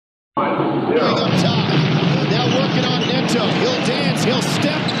Going up top. Now working on Neto. He'll dance, he'll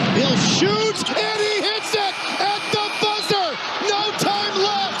step, he'll shoot, and he hits it at the buzzer. No time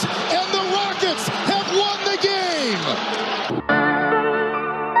left, and the Rockets have won the game.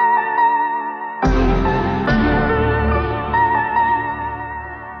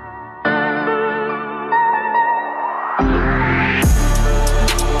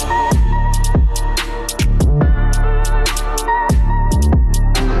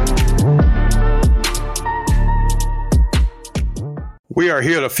 We are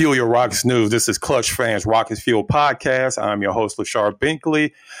here to fuel your Rockets news. This is Clutch Fans Rockets Fuel Podcast. I'm your host, Lachard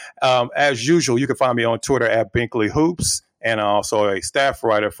Binkley. As usual, you can find me on Twitter at Binkley Hoops, and I'm also a staff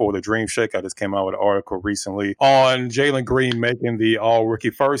writer for the Dream Shake. I just came out with an article recently on Jalen Green making the all-rookie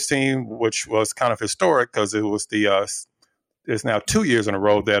first team, which was kind of historic because it was it's now 2 years in a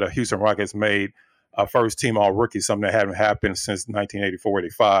row that a Houston Rockets made a first team all-rookie, something that hadn't happened since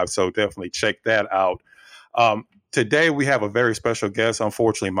 1984-85. So definitely check that out. Today, we have a very special guest.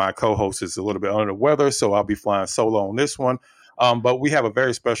 Unfortunately, my co-host is a little bit under the weather, so I'll be flying solo on this one. But we have a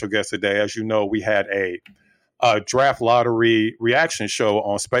very special guest today. As you know, we had a draft lottery reaction show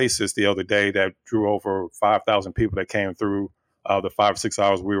on Spaces the other day that drew over 5,000 people that came through the 5 or 6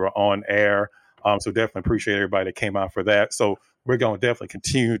 hours we were on air. So definitely appreciate everybody that came out for that. So we're going to definitely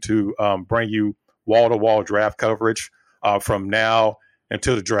continue to bring you wall-to-wall draft coverage from now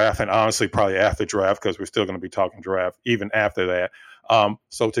until the draft, and honestly, probably after draft, because we're still going to be talking draft even after that.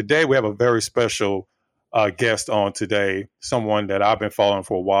 So today we have a very special guest on today, someone that I've been following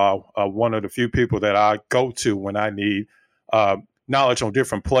for a while, one of the few people that I go to when I need knowledge on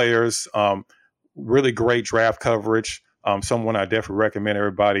different players, really great draft coverage, someone I definitely recommend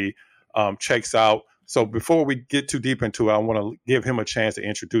everybody checks out. So before we get too deep into it, I want to give him a chance to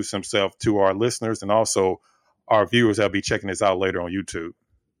introduce himself to our listeners and also our viewers that'll be checking this out later on YouTube.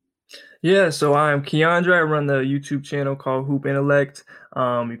 Yeah, so I'm Keandre. I run the YouTube channel called Hoop Intellect.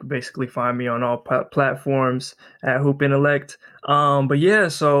 You can basically find me on all platforms at Hoop Intellect. But yeah,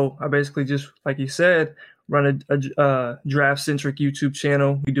 so I basically just, like you said, run a draft-centric YouTube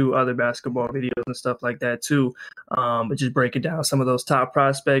channel. We do other basketball videos and stuff like that too. But just breaking down some of those top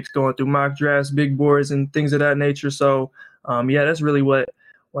prospects, going through mock drafts, big boards, and things of that nature. So yeah, that's really what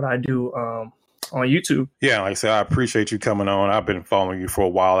I do on YouTube. Yeah, like I said, I appreciate you coming on. I've been following you for a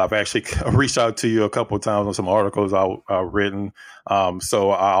while. I've actually reached out to you a couple of times on some articles I've written. So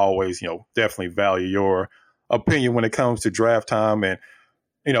I always, definitely value your opinion when it comes to draft time. And,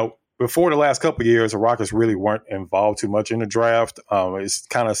 before the last couple of years, the Rockets really weren't involved too much in the draft. It's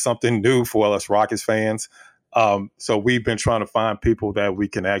kind of something new for us Rockets fans. So we've been trying to find people that we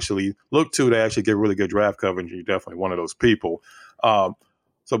can actually look to actually get really good draft coverage. You're definitely one of those people.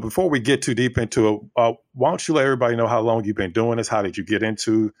 So before we get too deep into it, why don't you let everybody know how long you've been doing this? How did you get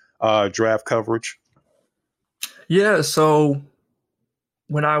into draft coverage? Yeah, so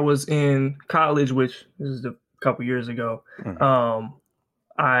when I was in college, which is a couple years ago,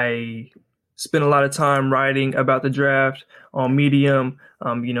 I spent a lot of time writing about the draft on Medium,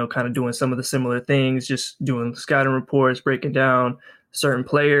 kind of doing some of the similar things, just doing scouting reports, breaking down certain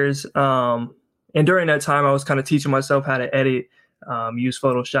players. And during that time, I was kind of teaching myself how to edit, use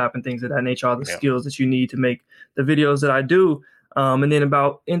Photoshop and things of that nature, all the skills that you need to make the videos that I do. And then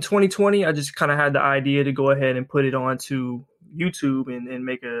about in 2020, I just kind of had the idea to go ahead and put it onto YouTube and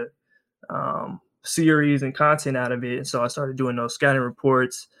make a series and content out of it. And so I started doing those scouting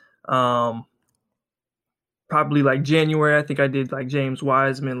reports. Probably like January, I think I did like James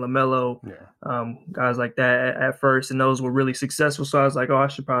Wiseman, LaMelo, guys like that at first. And those were really successful. So I was like, I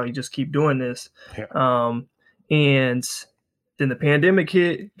should probably just keep doing this. And then the pandemic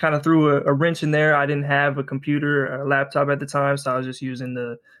hit, kind of threw a wrench in there. I didn't have a computer or a laptop at the time, so I was just using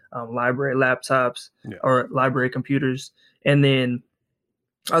the library laptops or library computers. And then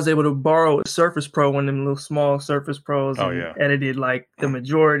I was able to borrow a Surface Pro, one of them little small Surface Pros, and edited like the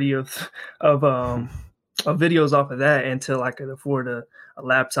majority of videos off of that until I could afford a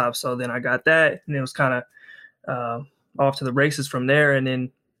laptop. So then I got that, and it was kind of off to the races from there. And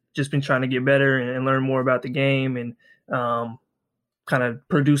then just been trying to get better and learn more about the game and kind of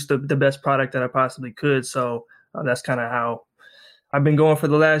produce the best product that I possibly could. So that's kind of how I've been going for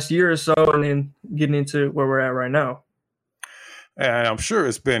the last year or so, and then getting into where we're at right now. And I'm sure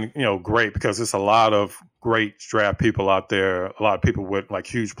it's been, great because there's a lot of great draft people out there, a lot of people with like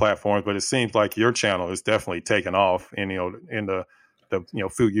huge platforms, but it seems like your channel is definitely taken off in the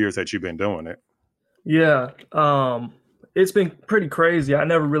few years that you've been doing it. Yeah. It's been pretty crazy. I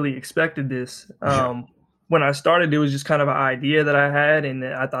never really expected this. When I started, it was just kind of an idea that I had, and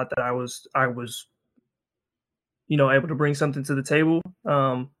I thought that I was able to bring something to the table.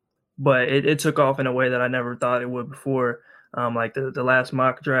 but it took off in a way that I never thought it would before. Like the last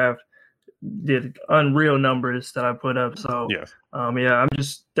mock draft did unreal numbers that I put up. So Yes. yeah, I'm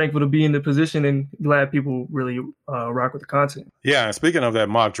just thankful to be in the position and glad people really rock with the content. Yeah, and speaking of that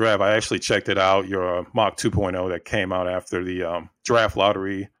mock draft, I actually checked it out, your mock 2.0 that came out after the draft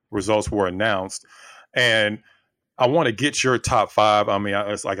lottery results were announced. And I want to get your top five. I mean,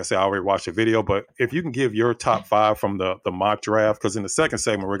 like I said, I already watched the video, but if you can give your top five from the mock draft, because in the second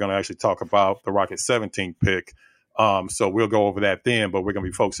segment, we're going to actually talk about the Rockets' 17th pick. So we'll go over that then, but we're going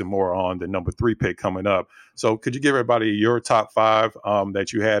to be focusing more on the number 3 pick coming up. So could you give everybody your top five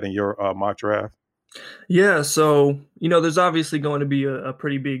that you had in your mock draft? Yeah, so there's obviously going to be a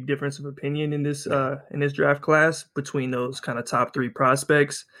pretty big difference of opinion in this draft class between those kind of top 3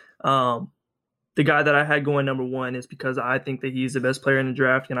 prospects. The guy that I had going number 1 is because I think that he's the best player in the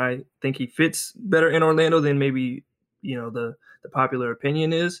draft, and I think he fits better in Orlando than maybe the popular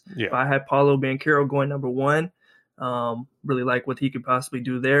opinion is. Yeah. But I had Paolo Banchero going number 1. Really like what he could possibly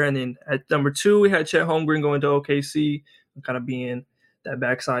do there. And then at number 2, we had Chet Holmgren going to OKC, kind of being that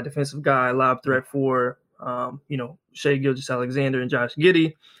backside defensive guy, lob threat for, Shai Gilgeous-Alexander and Josh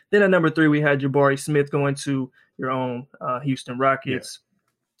Giddey. Then at number 3, we had Jabari Smith going to your own Houston Rockets. Yeah.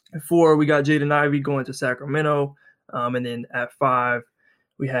 At 4, we got Jaden Ivey going to Sacramento. And then at 5,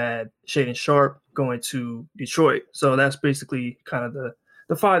 we had Shaedon Sharpe going to Detroit. So that's basically kind of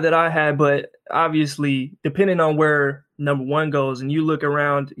the 5 that I had. But obviously, depending on where number 1 goes, and you look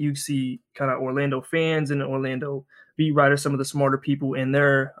around, you see kind of Orlando fans and Orlando beat writers, some of the smarter people in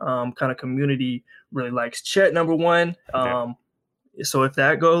their kind of community really likes Chet number 1. So if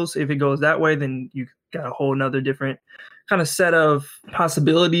it goes that way, then you got a whole nother different kind of set of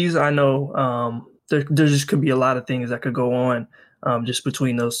possibilities. I know there just could be a lot of things that could go on just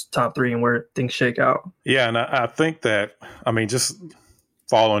between those top 3 and where things shake out. Yeah, and I think that, just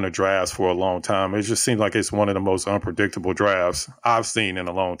following the drafts for a long time, it just seems like it's one of the most unpredictable drafts I've seen in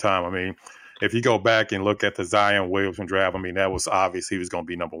a long time. If you go back and look at the Zion Williamson draft, that was obvious he was going to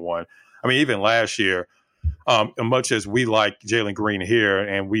be number 1. Even last year, much as we like Jalen Green here,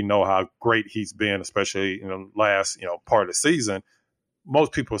 and we know how great he's been, especially in the last part of the season,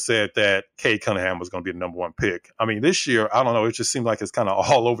 most people said that Cade Cunningham was going to be the number 1 pick. This year, I don't know, it just seems like it's kind of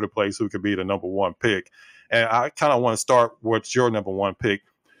all over the place who could be the number 1 pick. And I kind of want to start with your number 1 pick.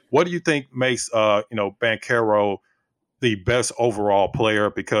 What do you think makes Banchero the best overall player?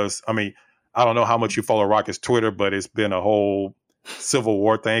 Because I don't know how much you follow Rockets Twitter, but it's been a whole civil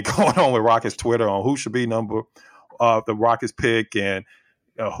war thing going on with Rockets Twitter on who should be the Rockets pick and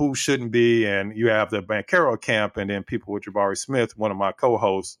who shouldn't be. And you have the Banchero camp, and then people with Jabari Smith. One of my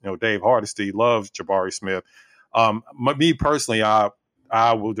co-hosts, Dave Hardesty, loves Jabari Smith. Me personally, I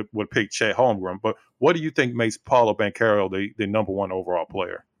would pick Chet Holmgren. But what do you think makes Paolo Banchero the number 1 overall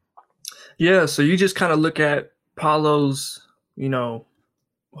player? Yeah, so you just kind of look at Paolo's,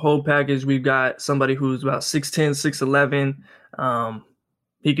 whole package. We've got somebody who's about 6'10", 6'11".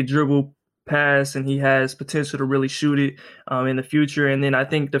 He could dribble, pass, and he has potential to really shoot it in the future. And then I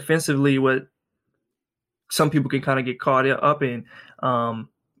think defensively, what some people can kind of get caught up in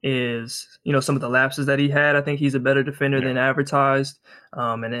is, some of the lapses that he had. I think he's a better defender than advertised,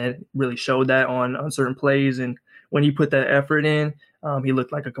 and it really showed that on certain plays. And when he put that effort in, he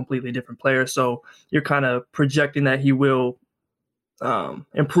looked like a completely different player. So you're kind of projecting that he will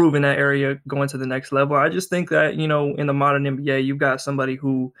improve in that area, going to the next level. I just think that, in the modern NBA, you've got somebody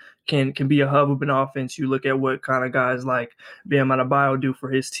who can be a hub of an offense. You look at what kind of guys like Bam Adebayo do for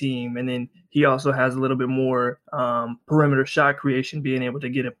his team, and then he also has a little bit more perimeter shot creation, being able to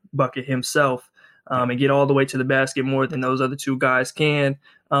get a bucket himself and get all the way to the basket more than those other 2 guys can.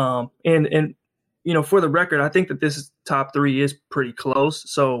 And for the record, I think that this top 3 is pretty close.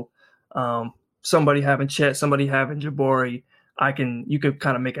 So somebody having Chet, somebody having Jabari, you could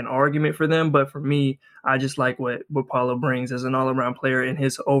kind of make an argument for them. But for me, I just like what Paolo brings as an all-around player and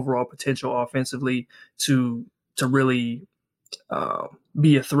his overall potential offensively to really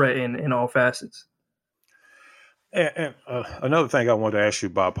be a threat in all facets. And another thing I wanted to ask you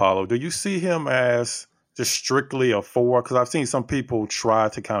about Paolo, do you see him as just strictly a forward? Because I've seen some people try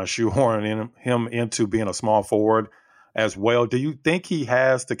to kind of shoehorn him into being a small forward as well. Do you think he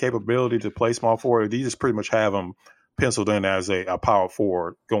has the capability to play small forward, or do you just pretty much have him penciled in as a power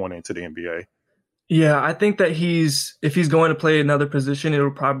forward going into the NBA? Yeah, I think that if he's going to play another position,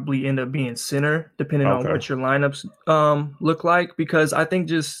 it'll probably end up being center, depending on what your lineups look like. Because I think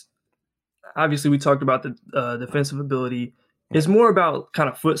just obviously we talked about the defensive ability. It's more about kind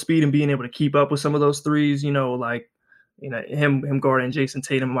of foot speed and being able to keep up with some of those threes. Him guarding Jason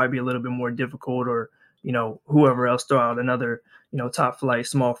Tatum might be a little bit more difficult, or whoever else throw out another, top flight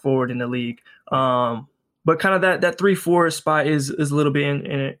small forward in the league. But kind of that 3-4 spot is a little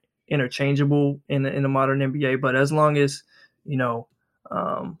bit interchangeable in the modern NBA. But as long as,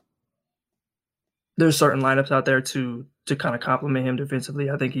 there's certain lineups out there to kind of complement him defensively,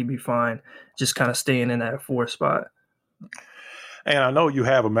 I think he'd be fine just kind of staying in that 4 spot. And I know you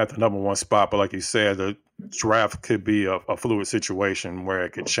have him at the number 1 spot, but like you said, the draft could be a fluid situation where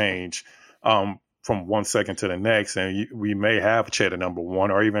it could change from 1 second to the next. And we may have Chet at number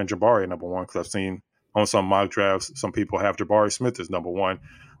 1 or even Jabari at number 1, because I've seen on some mock drafts, some people have Jabari Smith as number 1.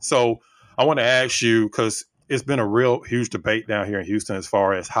 So I want to ask you, because it's been a real huge debate down here in Houston as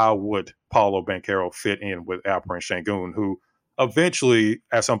far as how would Paolo Banchero fit in with Alperen Sengun, who eventually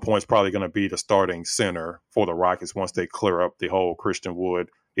at some point is probably going to be the starting center for the Rockets once they clear up the whole Christian Wood.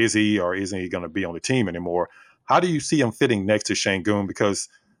 Is he or isn't he going to be on the team anymore? How do you see him fitting next to Sengun? Because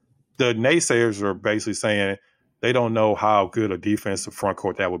the naysayers are basically saying they don't know how good a defensive front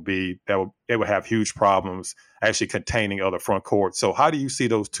court that would be. They would have huge problems actually containing other front courts. So how do you see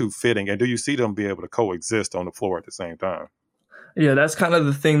those two fitting? And do you see them be able to coexist on the floor at the same time? Yeah, that's kind of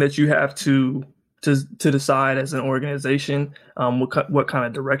the thing that you have to decide as an organization, what kind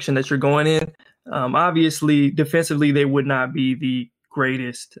of direction that you're going in. Obviously, defensively, they would not be the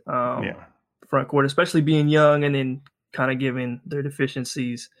greatest front court, especially being young and then kind of given their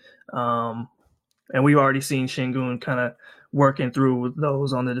deficiencies. And we've already seen Sengun kind of working through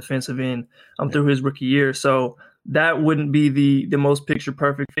those on the defensive end through his rookie year. So that wouldn't be the most picture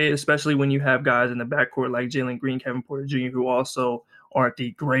perfect fit, especially when you have guys in the backcourt like Jalen Green, Kevin Porter Jr., who also aren't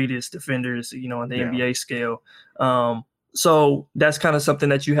the greatest defenders, on the NBA scale. So that's kind of something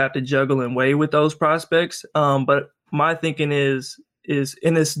that you have to juggle and weigh with those prospects. But my thinking is,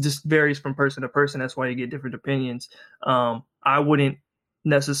 and this just varies from person to person. That's why you get different opinions. I wouldn't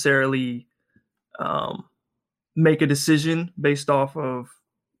necessarily make a decision based off of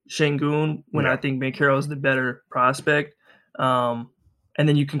Sengun when I think Banchero is the better prospect. And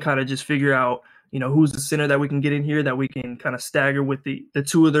then you can kind of just figure out, who's the center that we can get in here that we can kind of stagger with the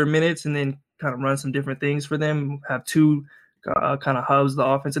 2 of their minutes and then kind of run some different things for them, have 2 kind of hubs the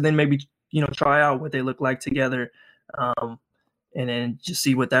offense, and then maybe, try out what they look like together. And then just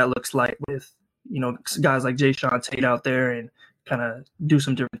see what that looks like with, guys like Jayshawn Tate out there and kind of do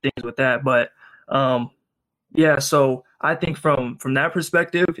some different things with that. But so I think from that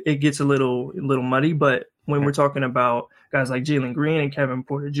perspective, it gets a little muddy. But when we're talking about guys like Jalen Green and Kevin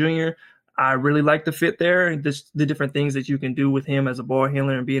Porter Jr., I really like the fit there and the different things that you can do with him as a ball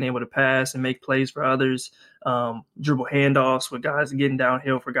handler and being able to pass and make plays for others, dribble handoffs with guys getting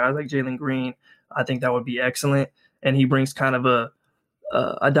downhill for guys like Jalen Green. I think that would be excellent. And he brings kind of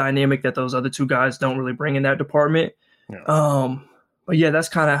a dynamic that those other 2 guys don't really bring in that department. Yeah. But yeah, that's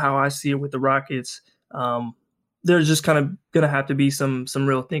kind of how I see it with the Rockets. There's just kind of going to have to be some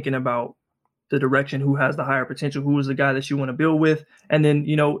real thinking about the direction, who has the higher potential, who is the guy that you want to build with. And then,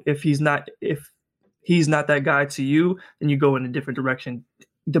 if he's not that guy to you, then you go in a different direction,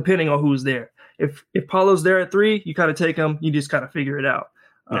 depending on who's there. If Paulo's there at 3, you kind of take him, you just kind of figure it out.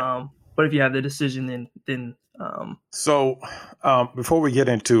 Yeah. But if you have the decision, then So before we get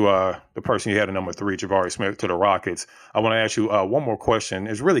into the person you had at number 3, Jabari Smith, to the Rockets, I want to ask you one more question.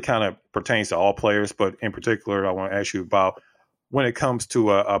 It really kind of pertains to all players, but in particular, I want to ask you about when it comes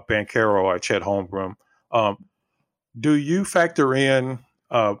to a Banchero or Chet Holmgren. Do you factor in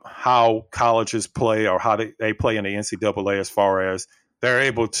how colleges play or how they play in the NCAA as far as they're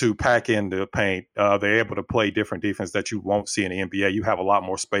able to pack in the paint? They're able to play different defense that you won't see in the NBA. You have a lot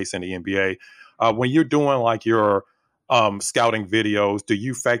more space in the NBA. When you're doing like your scouting videos, do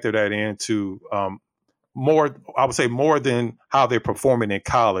you factor that into more, I would say more than how they're performing in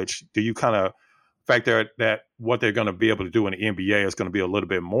college? Do you kind of factor that what they're going to be able to do in the NBA is going to be a little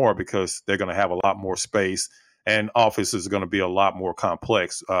bit more because they're going to have a lot more space and offenses are going to be a lot more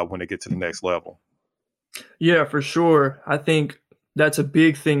complex when they get to the next level? Yeah, for sure. I think that's a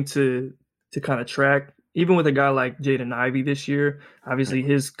big thing to kind of track. Even with a guy like Jaden Ivey this year, obviously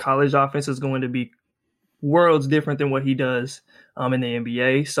his college offense is going to be worlds different than what he does in the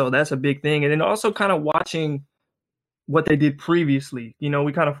NBA. So that's a big thing. And then also kind of watching what they did previously.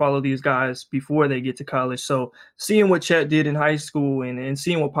 We kind of follow these guys before they get to college. So seeing what Chet did in high school and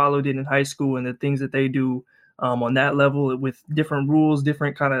seeing what Paolo did in high school and the things that they do on that level with different rules,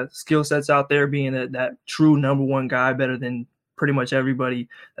 different kind of skill sets out there, being that true number 1 guy, better than pretty much everybody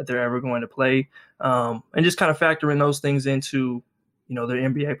that they're ever going to play. And just kind of factoring those things into, their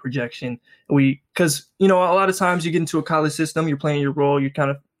NBA projection. Because, a lot of times you get into a college system, you're playing your role, you're kind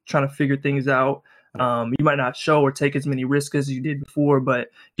of trying to figure things out. You might not show or take as many risks as you did before, but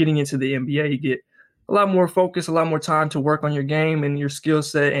getting into the NBA, you get a lot more focus, a lot more time to work on your game and your skill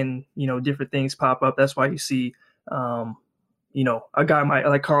set, and different things pop up. That's why you see a guy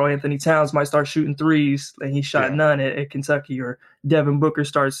like Karl Anthony Towns might start shooting threes and he shot none at Kentucky, or Devin Booker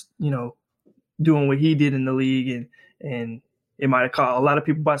starts doing what he did in the league, and it might have caught a lot of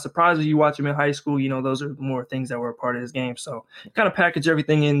people by surprise when you watch him in high school. Those are more things that were a part of his game. So kind of package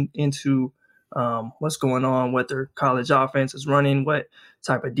everything into what's going on, what their college offense is running, what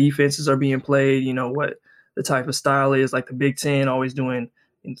type of defenses are being played, what the type of style is, like the Big Ten always doing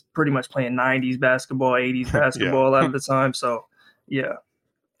pretty much playing 90s basketball, 80s basketball a lot of the time. So, yeah.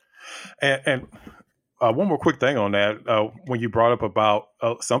 And one more quick thing on that. When you brought up about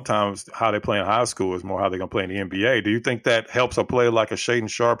sometimes how they play in high school is more how they're going to play in the NBA, do you think that helps a player like a Shaedon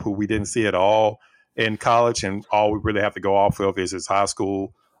Sharpe, who we didn't see at all in college, and all we really have to go off of is his high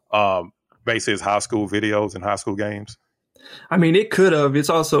school, basically his high school videos and high school games? I mean, it could have. It's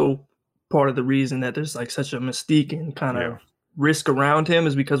also part of the reason that there's like such a mystique and kind of risk around him,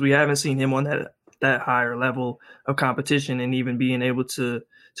 is because we haven't seen him on that higher level of competition, and even being able to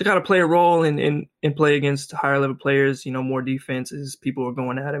kind of play a role and play against higher level players, more defenses, people are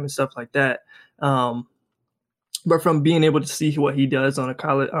going at him and stuff like that. But from being able to see what he does on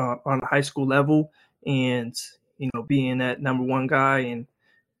a high school level, and being that number one guy, and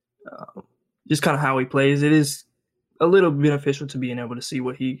just kind of how he plays, it is a little beneficial to being able to see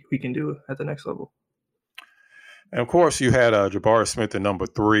what he can do at the next level. And of course, you had Jabari Smith at number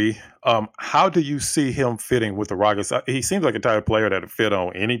 3. How do you see him fitting with the Rockets? He seems like a type of player that would fit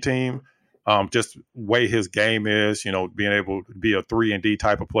on any team. Just way his game is, being able to be a 3-and-D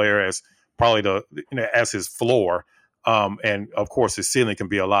type of player as probably as his floor. And of course, his ceiling can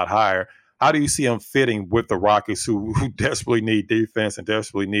be a lot higher. How do you see him fitting with the Rockets, who desperately need defense and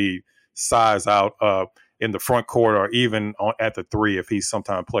desperately need size out in the front court, or even at the 3 if he's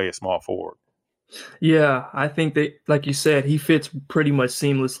sometimes play a small forward? Yeah, I think that, like you said, he fits pretty much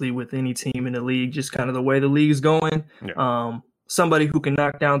seamlessly with any team in the league, just kind of the way the league's going. Yeah. Somebody who can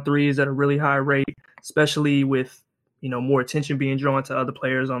knock down threes at a really high rate, especially with, more attention being drawn to other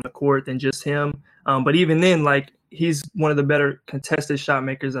players on the court than just him. But even then, like, he's one of the better contested shot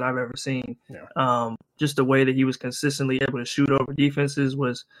makers that I've ever seen. Yeah. Just the way that he was consistently able to shoot over defenses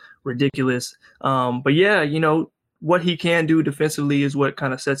was ridiculous. But yeah, what he can do defensively is what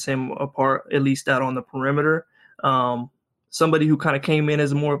kind of sets him apart, at least out on the perimeter. Somebody who kind of came in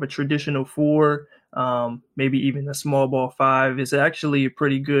as more of a traditional 4, maybe even a small ball 5, is actually a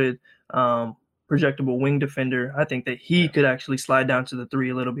pretty good projectable wing defender. I think that he could actually slide down to the 3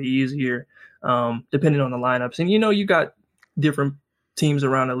 a little bit easier, depending on the lineups. And, you got different teams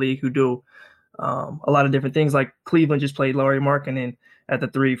around the league who do a lot of different things. Like Cleveland just played Lauri Markkanen at the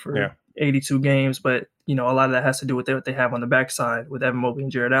 3 for 82 games, but a lot of that has to do with what they have on the backside with Evan Mobley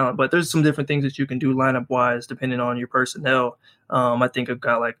and Jared Allen. But there's some different things that you can do lineup wise depending on your personnel. I think a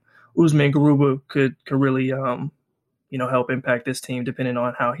guy like Usman Garuba could really help impact this team depending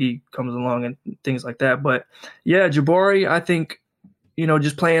on how he comes along and things like that. But yeah, Jabari, I think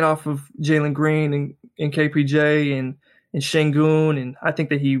just playing off of Jalen Green and KPJ and Şengün, and I think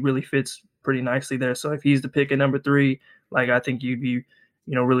that he really fits pretty nicely there. So if he's the pick at number 3, like, I think you'd be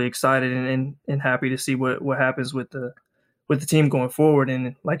really excited and happy to see what happens with the team going forward.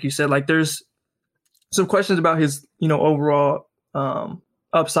 And like you said, like, there's some questions about his, overall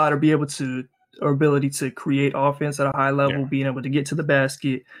upside, or ability to create offense at a high level, being able to get to the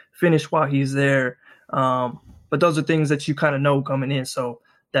basket, finish while he's there. But those are things that you kind of know coming in. So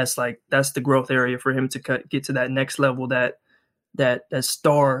that's the growth area for him to get to that next level, that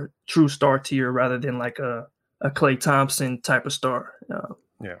true star tier, rather than like a Klay Thompson type of star.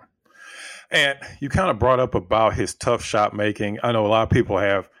 Yeah. And you kind of brought up about his tough shot making. I know a lot of people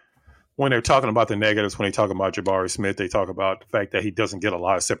have, when they're talking about the negatives, when they talk about Jabari Smith, they talk about the fact that he doesn't get a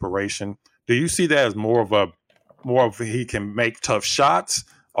lot of separation. Do you see that as more of he can make tough shots,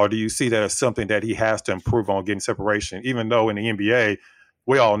 or do you see that as something that he has to improve on, getting separation? Even though in the NBA,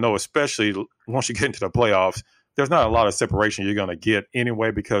 we all know, especially once you get into the playoffs, there's not a lot of separation you're going to get anyway,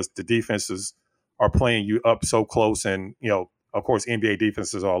 because the defenses are playing you up so close. And, of course, NBA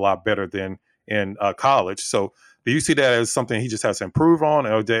defenses are a lot better than in college. So do you see that as something he just has to improve on,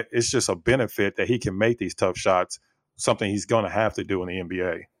 or that it's just a benefit that he can make these tough shots, something he's going to have to do in the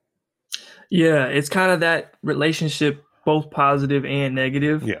NBA? Yeah, it's kind of that relationship, both positive and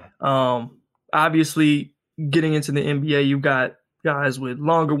negative. Yeah. Obviously, getting into the NBA, you've got guys with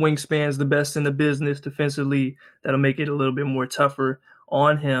longer wingspans, the best in the business defensively, that'll make it a little bit more tougher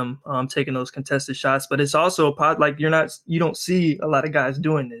on him, taking those contested shots. But it's also like you don't see a lot of guys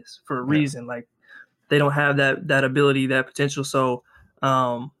doing this for a reason. Like, they don't have that ability, that potential. So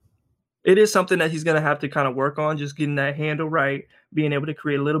it is something that he's going to have to kind of work on, just getting that handle right, being able to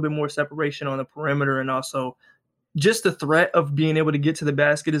create a little bit more separation on the perimeter, and also just the threat of being able to get to the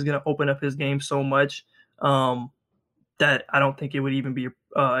basket is going to open up his game so much that I don't think it would even be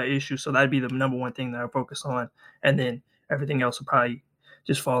an issue. So that'd be the number one thing that I focus on, and then everything else will probably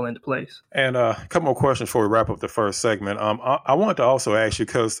just fall into place. And a couple more questions before we wrap up the first segment. I wanted to also ask you,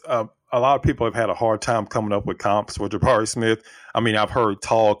 because a lot of people have had a hard time coming up with comps for Jabari Smith. I mean, I've heard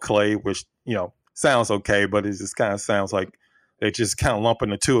tall Clay, which, sounds okay, but it just kind of sounds like they're just kind of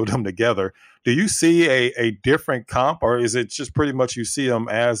lumping the two of them together. Do you see a different comp, or is it just pretty much you see them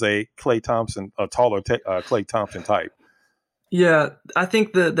as a Klay Thompson, a taller Klay Thompson type? Yeah, I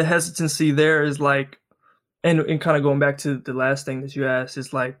think the hesitancy there is like, and kind of going back to the last thing that you asked,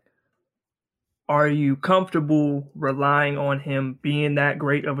 is like, are you comfortable relying on him being that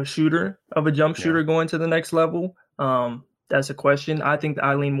great of a shooter, of a jump shooter going to the next level? That's a question. I think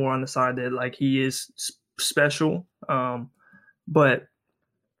I lean more on the side that like he is special. But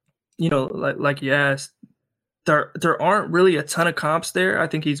like you asked, there aren't really a ton of comps there. I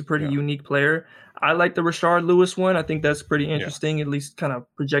think he's a pretty unique player. I like the Rashard Lewis one. I think that's pretty interesting, at least kind of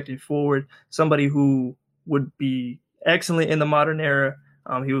projected forward. Somebody who would be excellent in the modern era.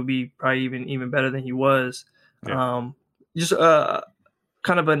 He would be probably even better than he was. Just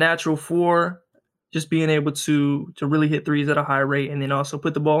kind of a natural four, just being able to really hit threes at a high rate, and then also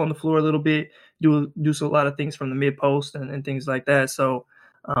put the ball on the floor a little bit, do a lot of things from the mid post and things like that. So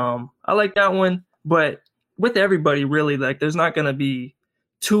I like that one. But with everybody, really, like, there's not going to be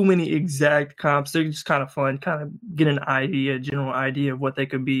too many exact comps. They're just kind of fun, kind of get an idea, general idea of what they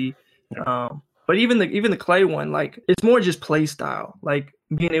could be. But even the Clay one, like, it's more just play style, like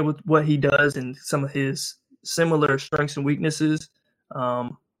being able to what he does and some of his similar strengths and weaknesses,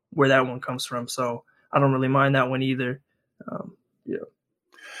 where that one comes from. So I don't really mind that one either.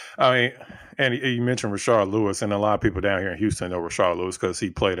 I mean, and you mentioned Rashard Lewis, and a lot of people down here in Houston know Rashard Lewis because he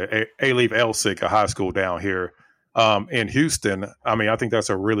played at A-Leaf Elsick, a high school down here in Houston. I mean, I think that's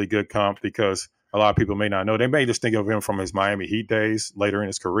a really good comp because a lot of people may not know. They may just think of him from his Miami Heat days later in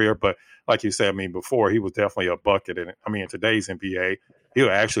his career. But like you said, I mean, before he was definitely a bucket. And I mean, in today's NBA, he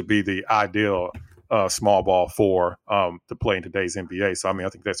would actually be the ideal small ball four to play in today's NBA. So, I mean, I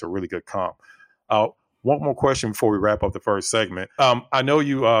think that's a really good comp. One more question before we wrap up the first segment. I know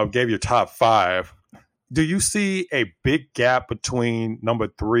you gave your top five. Do you see a big gap between number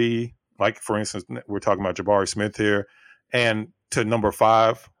three, like, for instance, we're talking about Jabari Smith here, and to number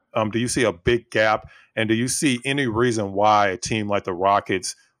five? Do you see a big gap? And do you see any reason why a team like the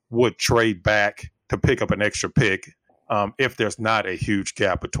Rockets would trade back to pick up an extra pick if there's not a huge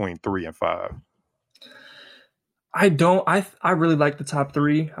gap between 3 and 5? I don't. I really like the top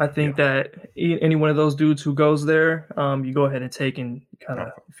three. I think that any one of those dudes who goes there, you go ahead and take and kind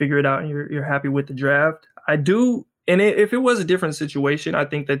of figure it out, and you're happy with the draft. I do. And if it was a different situation, I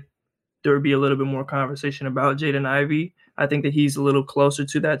think that there would be a little bit more conversation about Jaden Ivey. I think that he's a little closer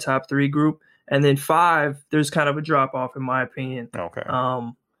to that top three group. And then 5, there's kind of a drop off in my opinion. Okay.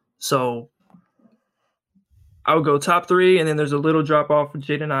 So I would go top 3, and then there's a little drop off with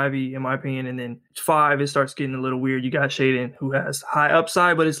Jaden Ivey in my opinion. And then 5, it starts getting a little weird. You got Shaden, who has high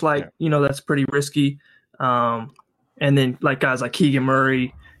upside, but it's like, that's pretty risky. And then like guys like Keegan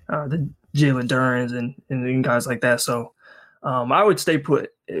Murray, the Jalen Durans and guys like that. So I would stay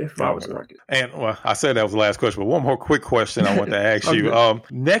put if I was a Rocket. And well, I said that was the last question, but one more quick question I want to ask you.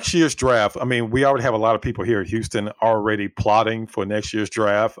 Next year's draft, I mean, we already have a lot of people here in Houston already plotting for next year's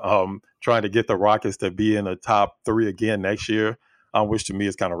draft, trying to get the Rockets to be in the top 3 again next year, which to me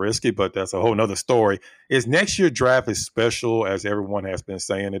is kind of risky, but that's a whole nother story. Is next year's draft as special as everyone has been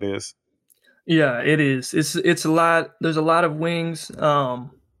saying it is? Yeah, it is. It's a lot. There's a lot of wings.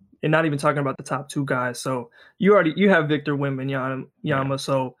 And not even talking about the top 2 guys. So you have Victor Wembanyama.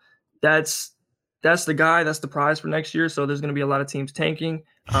 So that's the guy. That's the prize for next year. So there's going to be a lot of teams tanking.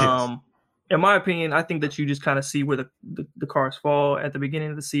 Yes. In my opinion, I think that you just kind of see where the cards fall at the beginning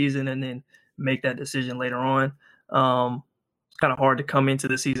of the season and then make that decision later on. It's kind of hard to come into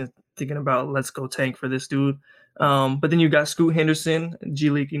the season thinking about let's go tank for this dude. But then you got Scoot Henderson, G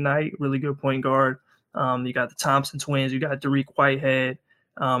League Ignite, really good point guard. You got the Thompson twins. You got Dariq Whitehead.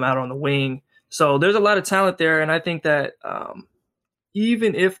 Out on the wing. So there's a lot of talent there. And I think that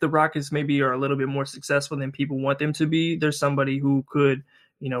even if the Rockets maybe are a little bit more successful than people want them to be, there's somebody who could,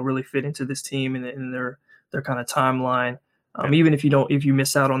 really fit into this team and their kind of timeline, even if you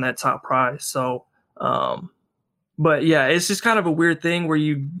miss out on that top prize. So, but yeah, it's just kind of a weird thing where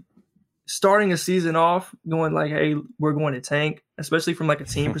you starting a season off going like, hey, we're going to tank, especially from like a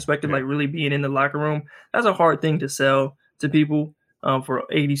team perspective, like really being in the locker room. That's a hard thing to sell to people. for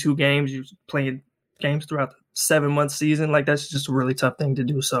 82 games. You're playing games throughout the 7-month season. Like, that's just a really tough thing to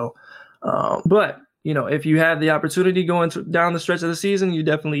do. So, but, if you have the opportunity going down the stretch of the season, you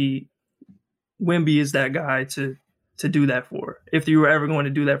definitely, Wemby is that guy to do that for. If you were ever going to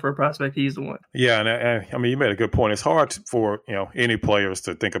do that for a prospect, he's the one. Yeah, and I mean, you made a good point. It's hard for any players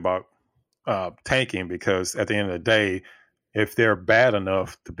to think about tanking, because at the end of the day, if they're bad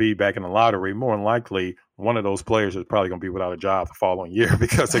enough to be back in the lottery, more than likely one of those players is probably going to be without a job the following year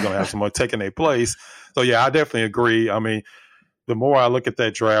because they're going to have someone taking their place. So yeah, I definitely agree. I mean, the more I look at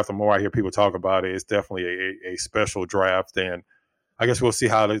that draft, the more I hear people talk about it. It's definitely a special draft, and I guess we'll see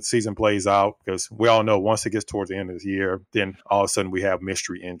how the season plays out, because we all know once it gets towards the end of the year, then all of a sudden we have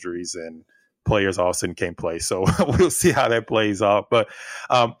mystery injuries and players all of a sudden can't play. So we'll see how that plays out. But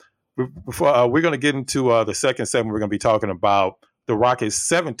before we're going to get into the second segment, we're going to be talking about the Rockets'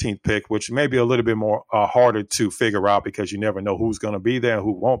 17th pick, which may be a little bit more harder to figure out because you never know who's going to be there and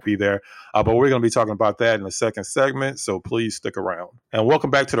who won't be there. But we're going to be talking about that in the second segment, so please stick around. And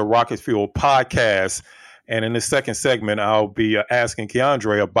welcome back to the Rockets Fuel podcast. And in the second segment, I'll be asking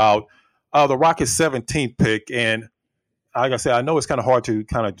Keandre about the Rockets' 17th pick. And like I said, I know it's kind of hard to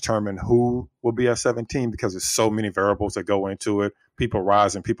kind of determine who will be at 17 because there's so many variables that go into it, people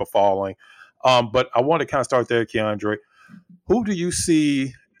rising, people falling. But I want to kind of start there, Keandre. Who do you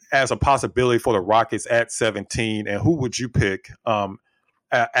see as a possibility for the Rockets at 17, and who would you pick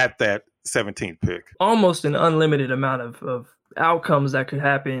at that 17th pick? Almost an unlimited amount of outcomes that could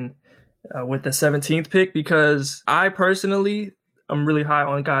happen with the 17th pick, because I personally am really high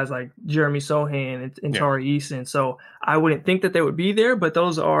on guys like Jeremy Sohan and Tari Eason. So I wouldn't think that they would be there, but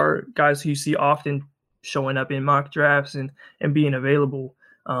those are guys who you see often showing up in mock drafts and being available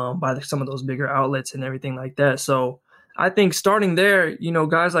by some of those bigger outlets and everything like that. So I think starting there,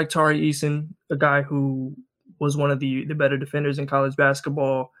 guys like Tari Eason, a guy who was one of the better defenders in college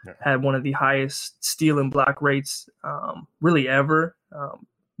basketball, had one of the highest steal and block rates really ever.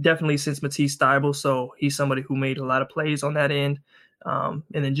 Definitely since Matisse Thybulle, so he's somebody who made a lot of plays on that end. And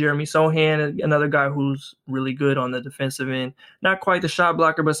then Jeremy Sohan, another guy who's really good on the defensive end. Not quite the shot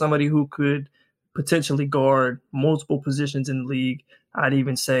blocker, but somebody who could potentially guard multiple positions in the league. I'd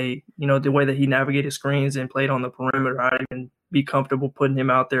even say, the way that he navigated screens and played on the perimeter, I'd even be comfortable putting him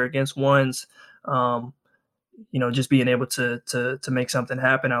out there against ones. Just being able to make something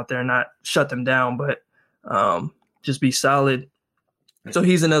happen out there, not shut them down, but just be solid. So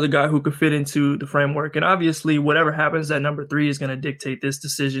he's another guy who could fit into the framework. And obviously, whatever happens at number 3 is going to dictate this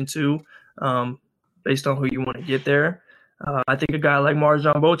decision too, based on who you want to get there. I think a guy like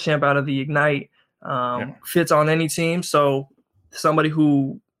Marjon Beauchamp out of the Ignite fits on any team. So somebody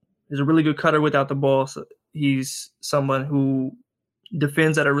who is a really good cutter without the ball. So he's someone who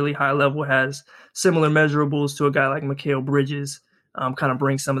defends at a really high level, has similar measurables to a guy like Mikal Bridges, kind of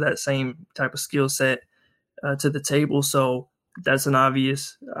brings some of that same type of skill set to the table. So that's an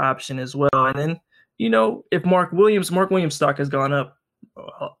obvious option as well. And then, if Mark Williams' stock has gone up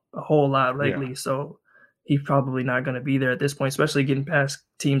a whole lot lately. So he's probably not going to be there at this point, especially getting past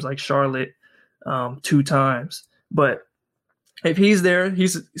teams like Charlotte 2 times. But if he's there,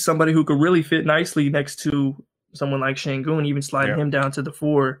 he's somebody who could really fit nicely next to someone like Şengün, even sliding him down to the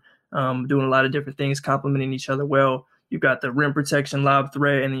 4, doing a lot of different things, complementing each other well. You've got the rim protection, lob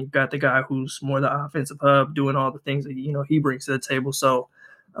threat, and then you've got the guy who's more the offensive hub, doing all the things that he brings to the table. So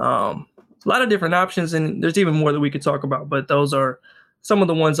a lot of different options, and there's even more that we could talk about. But those are some of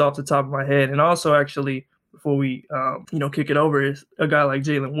the ones off the top of my head. And also, actually, before we kick it over, is a guy like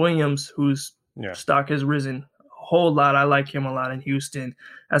Jalen Williams, whose stock has risen a whole lot. I like him a lot in Houston.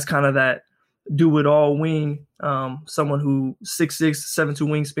 That's kind of that do-it-all wing, someone who 6'6", 7'2"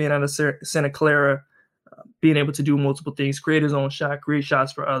 wingspan out of Santa Clara. Being able to do multiple things, create his own shot, create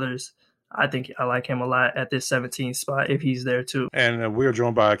shots for others. I think I like him a lot at this 17th spot if he's there too. And we're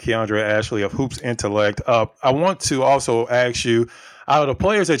joined by Keandre Ashley of Hoops Intellect. I want to also ask you, out of the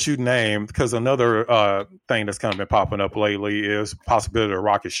players that you named, because another thing that's kind of been popping up lately is possibility of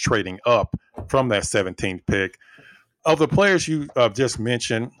Rockets trading up from that 17th pick. Of the players you just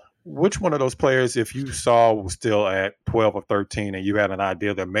mentioned, which one of those players, if you saw was still at 12 or 13 and you had an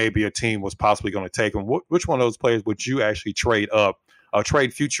idea that maybe a team was possibly going to take him, which one of those players would you actually trade up,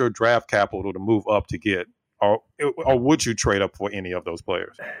 trade future draft capital to move up to get? Or would you trade up for any of those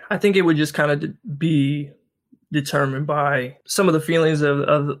players? I think it would just kind of be determined by some of the feelings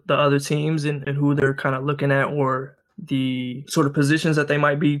of the other teams and who they're kind of looking at, or the sort of positions that they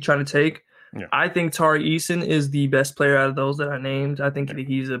might be trying to take. Yeah. I think Tari Eason is the best player out of those that I named. I think that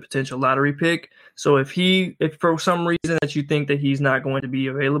he's a potential lottery pick. So if for some reason that you think that he's not going to be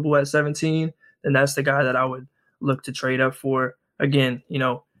available at 17, then that's the guy that I would look to trade up for. again,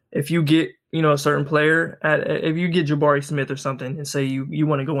 if you get, a certain player, if you get Jabari Smith or something and say you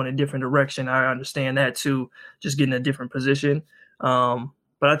want to go in a different direction, I understand that too, just getting a different position.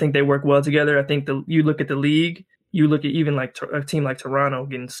 But I think they work well together. I think you look at the league, you look at even like a team like Toronto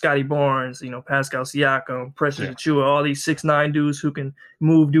getting Scotty Barnes, Pascal Siakam, Precious Achiuwa, all these 6'9" dudes who can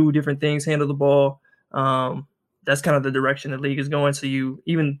move, do different things, handle the ball. That's kind of the direction the league is going. So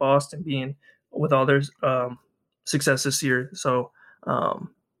even Boston being with all their success this year. So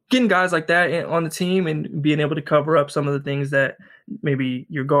getting guys like that on the team and being able to cover up some of the things that maybe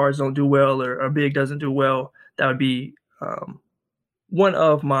your guards don't do well or big doesn't do well, that would be one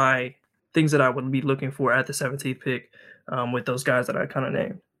of my things that I would be looking for at the 17th pick with those guys that I kind of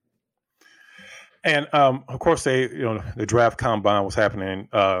named. And of course, the draft combine was happening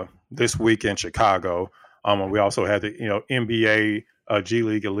this week in Chicago. And we also had the NBA G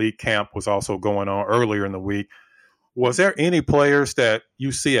League Elite Camp was also going on earlier in the week. Was there any players that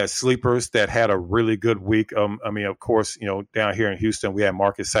you see as sleepers that had a really good week? Of course, down here in Houston, we had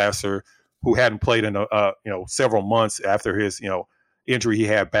Marcus Sasser, who hadn't played in several months after his injury he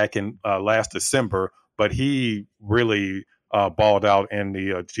had back in last December, but he really balled out in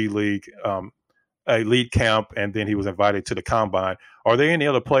the G League Elite Camp, and then he was invited to the Combine. Are there any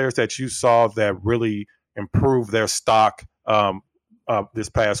other players that you saw that really improved their stock this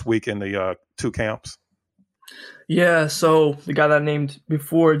past week in the two camps? Yeah, so the guy that I named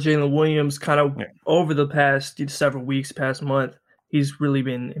before, Jalen Williams, kind of over the past several weeks, past month, he's really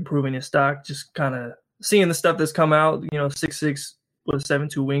been improving his stock, just kind of seeing the stuff that's come out, 6'6", with a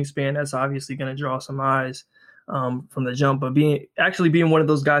 7'2" wingspan, that's obviously going to draw some eyes from the jump. But being one of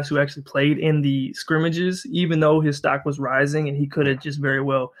those guys who actually played in the scrimmages, even though his stock was rising and he could have just very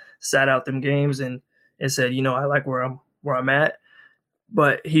well sat out them games and said, I like where I'm at.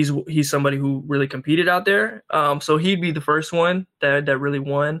 But he's somebody who really competed out there. So he'd be the first one that really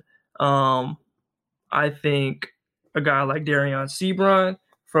won. I think a guy like Darion Sebron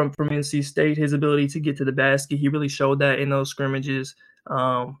from NC State, his ability to get to the basket, he really showed that in those scrimmages.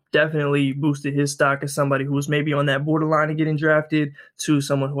 Definitely boosted his stock as somebody who was maybe on that borderline of getting drafted to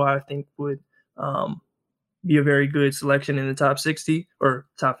someone who I think would be a very good selection in the top 60 or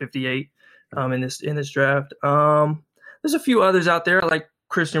top 58 in this draft. There's a few others out there like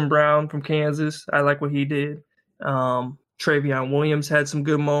Christian Brown from Kansas. I like what he did. Travion Williams had some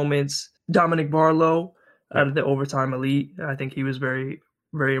good moments. Dominic Barlow out of the overtime elite. I think he was very,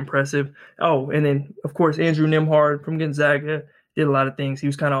 very impressive. Oh, and then, of course, Andrew Nembhard from Gonzaga did a lot of things. He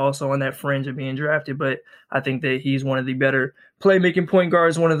was kind of also on that fringe of being drafted, but I think that he's one of the better playmaking point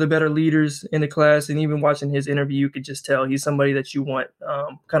guards, one of the better leaders in the class. And even watching his interview, you could just tell he's somebody that you want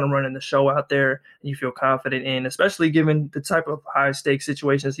kind of running the show out there and you feel confident in, especially given the type of high stakes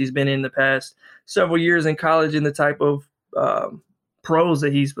situations he's been in the past several years in college and the type of pros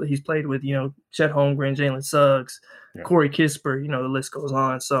that he's played with, Chet Holmgren, Jalen Suggs, Corey Kispert, the list goes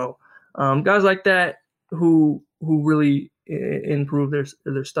on. So guys like that who really improve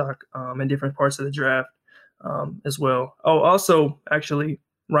their stock in different parts of the draft as well. Oh, also, actually,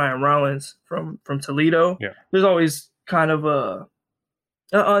 Ryan Rollins from Toledo. Yeah. There's always kind of an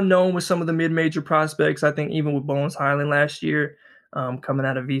unknown with some of the mid-major prospects. I think even with Bones Highland last year coming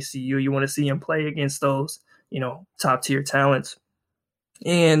out of VCU, you want to see him play against those, top-tier talents.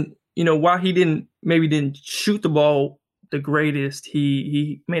 And, while he didn't shoot the ball the greatest,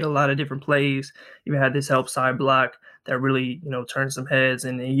 he made a lot of different plays. Even had this help side block that really, turned some heads,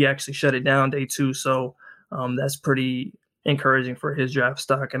 and he actually shut it down day 2. So that's pretty encouraging for his draft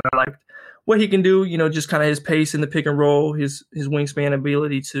stock. And I like what he can do, just kind of his pace in the pick and roll, his wingspan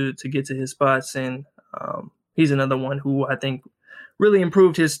ability to get to his spots. And he's another one who I think really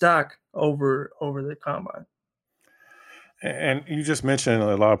improved his stock over the combine. And you just mentioned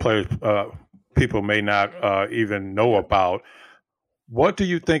a lot of players people may not even know about. What do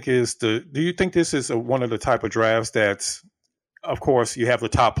you think do you think this is one of the type of drafts that's, of course, you have the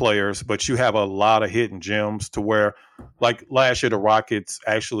top players, but you have a lot of hidden gems to where, like last year, the Rockets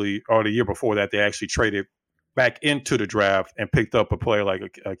actually, or the year before that, they actually traded back into the draft and picked up a player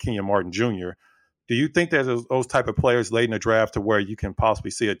like Kenyon Martin Jr. Do you think there's those type of players late in the draft to where you can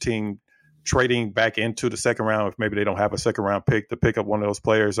possibly see a team trading back into the second round if maybe they don't have a second round pick to pick up one of those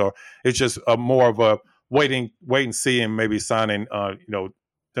players, or it's just more of a wait and see and maybe signing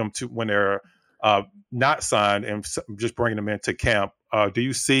them to when they're not signed and just bringing them into camp? Do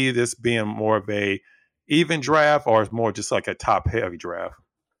you see this being more of a even draft, or it's more just like a top heavy draft?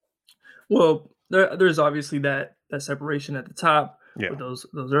 Well, there's obviously that separation at the top with those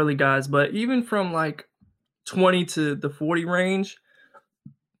early guys, but even from like 20 to the 40 range,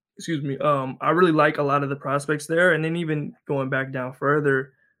 excuse me, I really like a lot of the prospects there. And then even going back down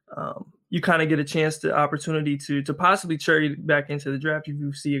further, you kind of get a chance to opportunity to possibly trade back into the draft if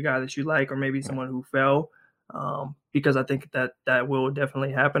you see a guy that you like, or maybe someone who fell, because I think that will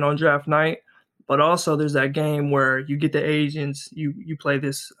definitely happen on draft night. But also there's that game where you get the agents, you play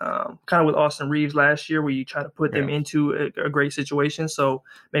this kind of with Austin Reeves last year, where you try to put them into a great situation. So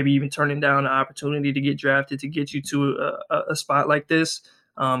maybe even turning down an opportunity to get drafted to get you to a spot like this,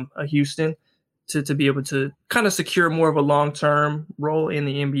 a Houston, to be able to kind of secure more of a long-term role in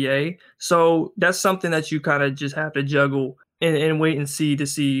the NBA. So that's something that you kind of just have to juggle and wait and see to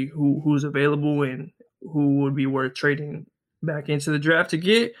see who's available and who would be worth trading back into the draft to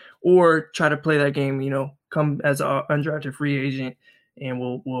get, or try to play that game, come as an undrafted free agent and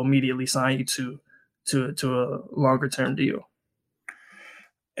we'll immediately sign you to a longer term deal.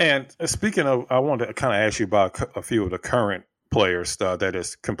 And speaking of, I wanted to kind of ask you about a few of the current players that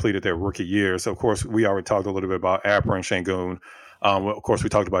has completed their rookie years. Of course, we already talked a little bit about Alperen Sengun. Of course, we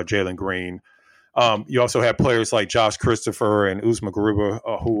talked about Jalen Green. You also have players like Josh Christopher and Uzma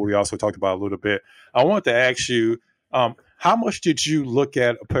Garuba, who we also talked about a little bit. I wanted to ask you, how much did you look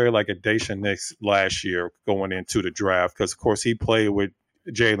at a player like a Daishen Nix last year going into the draft? Because, of course, he played with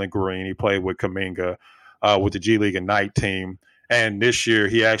Jalen Green. He played with Kuminga with the G League Ignite team. And this year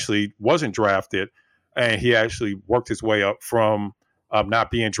he actually wasn't drafted, and he actually worked his way up from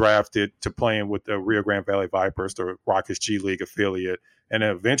not being drafted to playing with the Rio Grande Valley Vipers, the Rockets G League affiliate, and then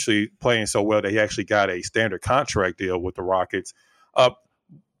eventually playing so well that he actually got a standard contract deal with the Rockets.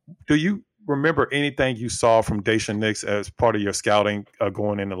 Do you remember anything you saw from Daishen Nix as part of your scouting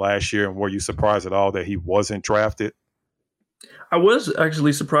going into last year, and were you surprised at all that he wasn't drafted? I was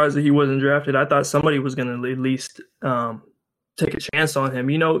actually surprised that he wasn't drafted. I thought somebody was going to at least take a chance on him.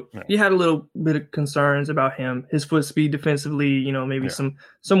 He had a little bit of concerns about him, his foot speed defensively, maybe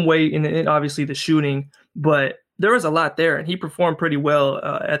some weight and obviously the shooting, but there was a lot there, and he performed pretty well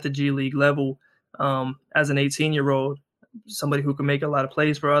at the G League level as an 18-year-old, somebody who can make a lot of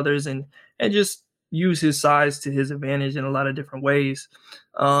plays for others and just use his size to his advantage in a lot of different ways.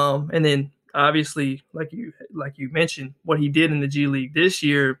 And then obviously, like you mentioned, what he did in the G League this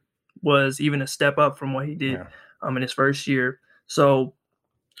year was even a step up from what he did in his first year. So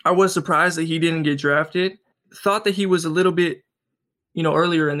I was surprised that he didn't get drafted. Thought that he was a little bit,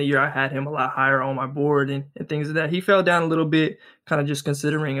 earlier in the year, I had him a lot higher on my board and things like that. He fell down a little bit, kind of just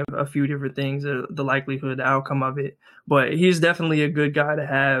considering a few different things, the likelihood, the outcome of it. But he's definitely a good guy to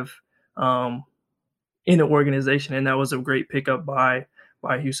have in an organization, and that was a great pickup by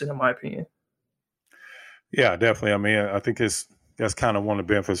Houston, in my opinion. Yeah, definitely. I mean, I think that's kind of one of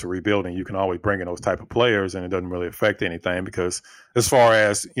the benefits of rebuilding. You can always bring in those type of players, and it doesn't really affect anything, because as far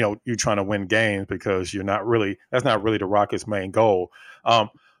as, you're trying to win games, because that's not really the Rockets' main goal.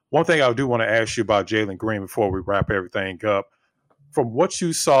 One thing I do want to ask you about Jalen Green before we wrap everything up, from what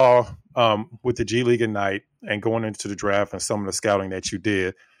you saw with the G League Ignite and going into the draft and some of the scouting that you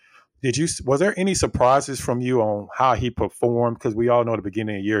did, was there any surprises from you on how he performed? Because we all know at the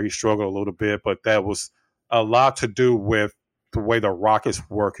beginning of the year he struggled a little bit, but that was a lot to do with the way the Rockets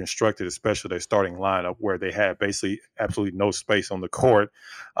were constructed, especially their starting lineup, where they had basically absolutely no space on the court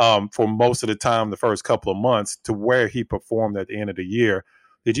for most of the time, the first couple of months, to where he performed at the end of the year.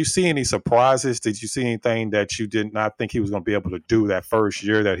 Did you see any surprises? Did you see anything that you did not think he was going to be able to do that first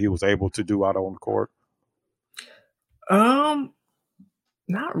year that he was able to do out on the court?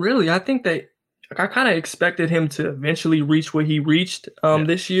 Not really. I think that I kind of expected him to eventually reach what he reached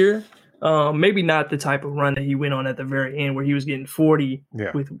this year. Maybe not the type of run that he went on at the very end where he was getting 40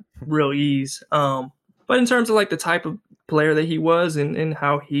 with real ease. But in terms of like the type of player that he was and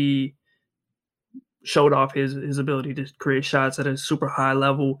how he showed off his ability to create shots at a super high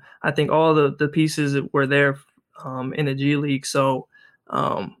level, I think all the pieces were there in the G League. So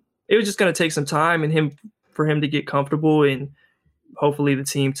it was just going to take some time and for him to get comfortable, and hopefully the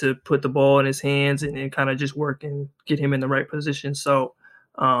team to put the ball in his hands and kind of just work and get him in the right position. So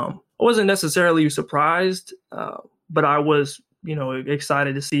I wasn't necessarily surprised, but I was,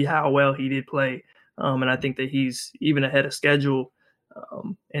 excited to see how well he did play. And I think that he's even ahead of schedule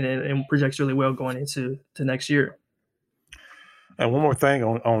and projects really well going into next year. And one more thing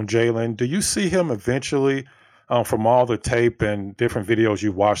on Jalen, do you see him eventually, from all the tape and different videos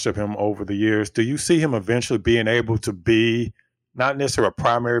you've watched of him over the years, do you see him eventually being able to be not necessarily a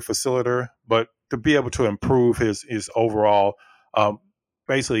primary facilitator, but to be able to improve his overall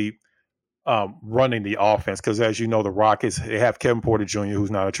running the offense? Because as you know, the Rockets, they have Kevin Porter Jr.,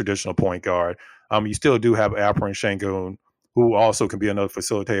 who's not a traditional point guard. You still do have Alperen Sengun, who also can be another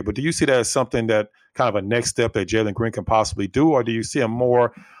facilitator. But do you see that as something that kind of a next step that Jalen Green can possibly do, or do you see him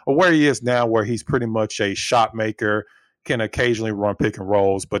more where he is now, where he's pretty much a shot maker, can occasionally run pick and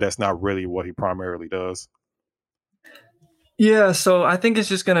rolls, but that's not really what he primarily does? Yeah, so I think it's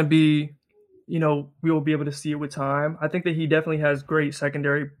just going to be, we will be able to see it with time. I think that he definitely has great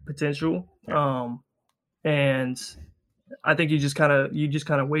secondary potential. Yeah. And I think you just kind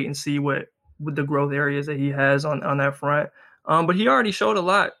of wait and see what the growth areas that he has on that front. But he already showed a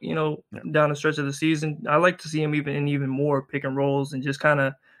lot, down the stretch of the season. I like to see him even more pick and rolls and just kind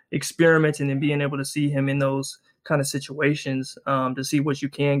of experimenting and being able to see him in those kind of situations to see what you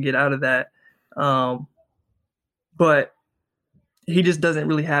can get out of that. But he just doesn't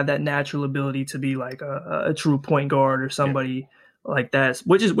really have that natural ability to be like a true point guard or somebody like that,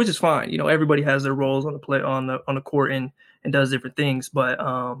 which is fine. Everybody has their roles on the court and does different things. But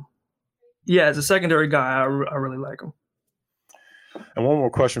as a secondary guy, I really like him. And one more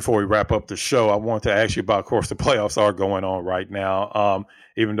question before we wrap up the show. I want to ask you about, of course, the playoffs are going on right now.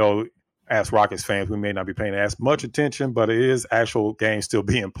 Even though as Rockets fans, we may not be paying as much attention, but it is actual games still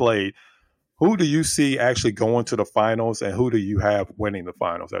being played. Who do you see actually going to the finals, and who do you have winning the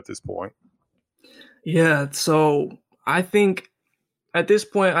finals at this point? Yeah, so I think at this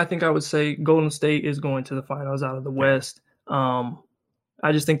point, I would say Golden State is going to the finals out of the West.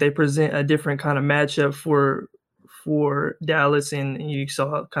 I just think they present a different kind of matchup for Dallas, and you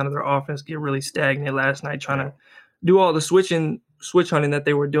saw kind of their offense get really stagnant last night, trying to do all the switch hunting that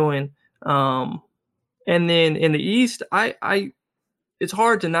they were doing. And then in the East, it's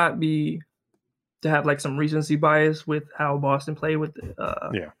hard to not have like some recency bias with how Boston played with,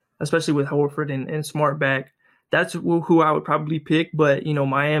 especially with Horford and Smart back. That's who I would probably pick. But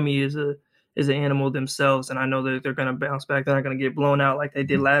Miami is an animal themselves, and I know that they're going to bounce back. They're not going to get blown out like they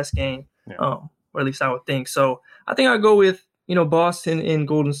did last game, or at least I would think. So I think I'll go with Boston and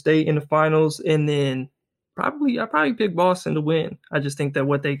Golden State in the finals, and then I'll probably pick Boston to win. I just think that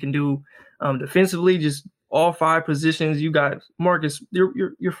what they can do defensively, just all five positions. You got Marcus.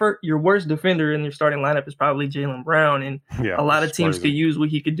 Your worst defender in your starting lineup is probably Jaylen Brown, and a lot of teams could use what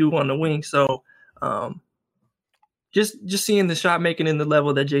he could do on the wing. So, just seeing the shot making in the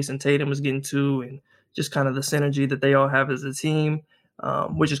level that Jason Tatum is getting to, and just kind of the synergy that they all have as a team,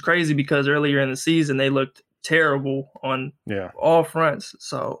 which is crazy because earlier in the season they looked terrible on all fronts.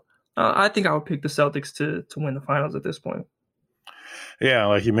 So, I think I would pick the Celtics to win the finals at this point. Yeah,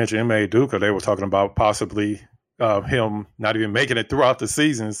 like you mentioned, Ime Udoka, they were talking about possibly him not even making it throughout the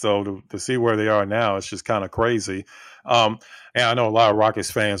season. So to see where they are now, it's just kind of crazy. And I know a lot of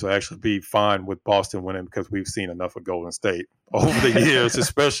Rockets fans will actually be fine with Boston winning because we've seen enough of Golden State over the years,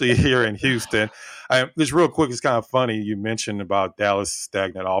 especially here in Houston. Just real quick, it's kind of funny. You mentioned about Dallas'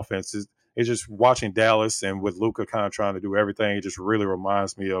 stagnant offense. It's just watching Dallas and with Luka kind of trying to do everything. It just really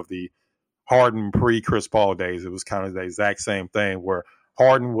reminds me of the Harden pre-Chris Paul days. It was kind of the exact same thing where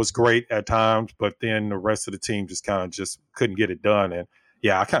Harden was great at times, but then the rest of the team just couldn't get it done. And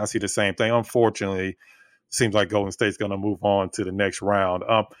I kind of see the same thing. Unfortunately, it seems like Golden State's going to move on to the next round.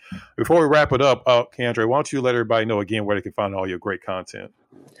 Before we wrap it up, Keandre, why don't you let everybody know again where they can find all your great content?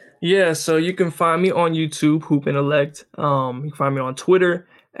 Yeah, so you can find me on YouTube, Hoop Intellect. You can find me on Twitter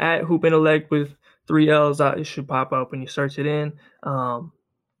at Hoop Intellect with 3 L's. It should pop up when you search it in.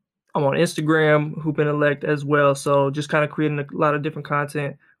 I'm on Instagram, Hoop Intellect as well. So just kind of creating a lot of different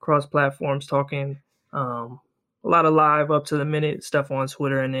content across platforms, talking a lot of live up to the minute stuff on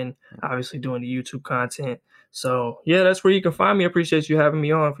Twitter, and then obviously doing the YouTube content. So that's where you can find me. I appreciate you having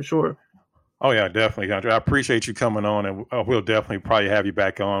me on for sure. Oh yeah, definitely, Keandre. I appreciate you coming on, and we'll definitely probably have you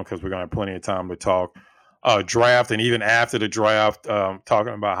back on because we're going to have plenty of time to talk draft, and even after the draft,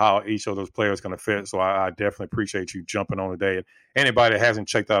 talking about how each of those players is going to fit. So I definitely appreciate you jumping on today. And anybody that hasn't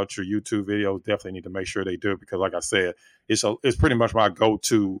checked out your YouTube videos definitely need to make sure they do, because like I said, it's pretty much my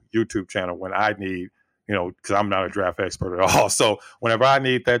go-to YouTube channel when I need, because I'm not a draft expert at all. So whenever I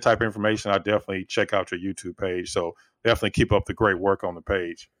need that type of information, I definitely check out your YouTube page. So definitely keep up the great work on the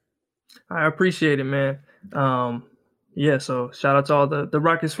page. I appreciate it, man. So shout out to all the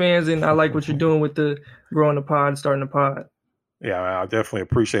Rockets fans, and I like what you're doing with the growing the pod, starting the pod. Yeah, I definitely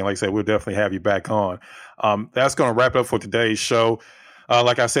appreciate it. Like I said, we'll definitely have you back on. That's going to wrap it up for today's show.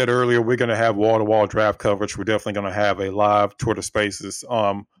 Like I said earlier, we're going to have wall-to-wall draft coverage. We're definitely going to have a live Twitter Spaces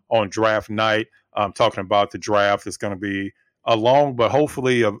on draft night, talking about the draft. It's going to be a long, but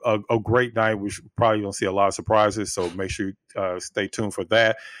hopefully a great night. We're probably going to see a lot of surprises, so make sure you stay tuned for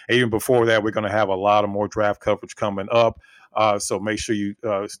that. And even before that, we're going to have a lot of more draft coverage coming up, so make sure you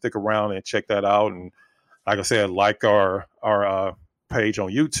stick around and check that out. And like I said, like our page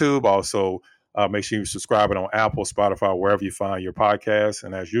on YouTube. Also, Make sure you subscribe it on Apple, Spotify, wherever you find your podcasts.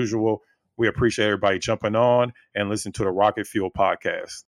 And as usual, we appreciate everybody jumping on and listening to the Rocket Fuel podcast.